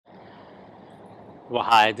Well,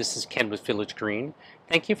 hi, this is Ken with Village Green.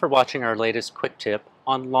 Thank you for watching our latest quick tip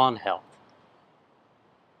on lawn health.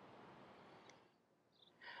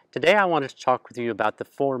 Today I wanted to talk with you about the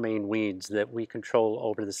four main weeds that we control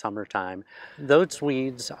over the summertime. Those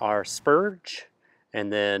weeds are spurge, and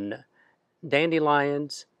then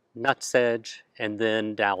dandelions, nutsedge, and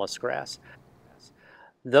then Dallisgrass.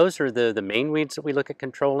 Those are the main weeds that we look at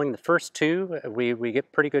controlling. The first two we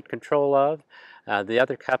get pretty good control of. The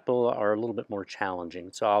other couple are a little bit more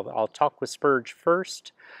challenging. So I'll talk with spurge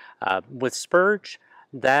first. With spurge,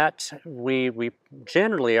 that we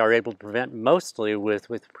generally are able to prevent mostly with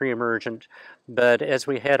pre-emergent, but as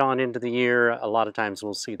we head on into the year, a lot of times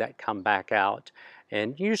we'll see that come back out.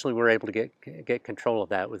 And usually we're able to get control of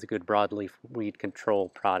that with a good broadleaf weed control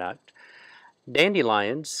product.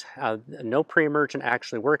 Dandelions, no pre-emergent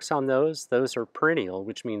actually works on those. Those are perennial,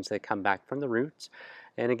 which means they come back from the roots.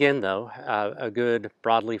 And again, though, a good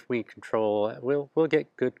broadleaf weed control, we'll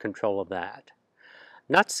get good control of that.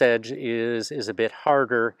 Nutsedge is a bit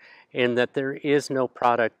harder in that there is no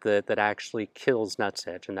product that actually kills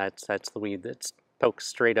nutsedge, and that's the weed that pokes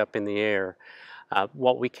straight up in the air.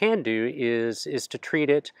 What we can do is to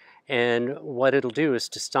treat it, and what it'll do is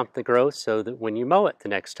to stunt the growth so that when you mow it the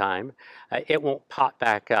next time, it won't pop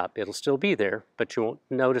back up. It'll still be there, but you won't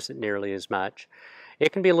notice it nearly as much.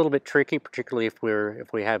 It can be a little bit tricky, particularly if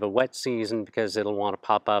we have a wet season, because it'll want to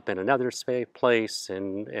pop up in another place,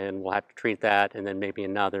 and we'll have to treat that, and then maybe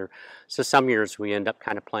another. So some years we end up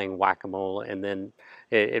kind of playing whack-a-mole, and then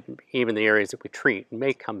even the areas that we treat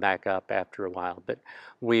may come back up after a while. But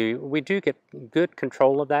we do get good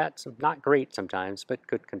control of that. So not great sometimes, but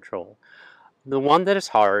good control. The one that is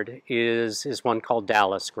hard is one called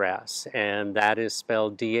Dallisgrass, and that is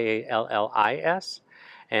spelled D-A-L-L-I-S.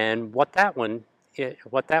 And what that one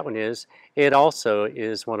is, it also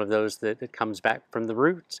is one of those that comes back from the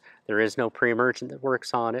roots. There is no pre-emergent that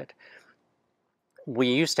works on it. We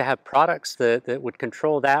used to have products that would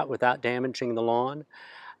control that without damaging the lawn.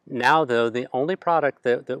 Now, though, the only product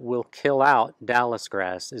that will kill out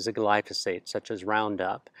Dallisgrass is a glyphosate, such as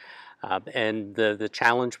Roundup. And the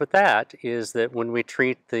challenge with that is that when we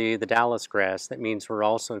treat the Dallisgrass, that means we're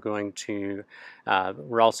also going to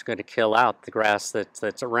kill out the grass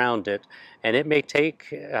that's around it, and it may take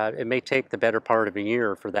the better part of a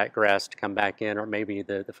year for that grass to come back in, or maybe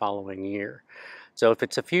the following year. So if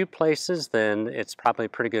it's a few places, then it's probably a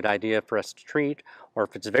pretty good idea for us to treat, or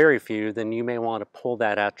if it's very few, then you may want to pull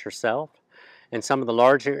that out yourself. In some of the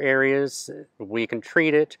larger areas, we can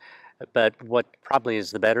treat it, but what probably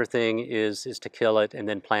is the better thing is to kill it and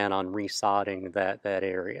then plan on resodding that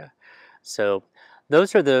area. So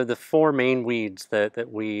those are the four main weeds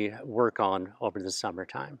that we work on over the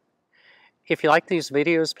summertime. If you like these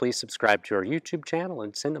videos, please subscribe to our YouTube channel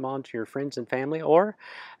and send them on to your friends and family. Or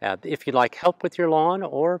if you'd like help with your lawn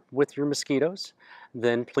or with your mosquitoes,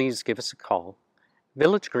 then please give us a call.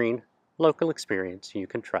 Village Green, local experience you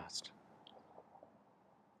can trust.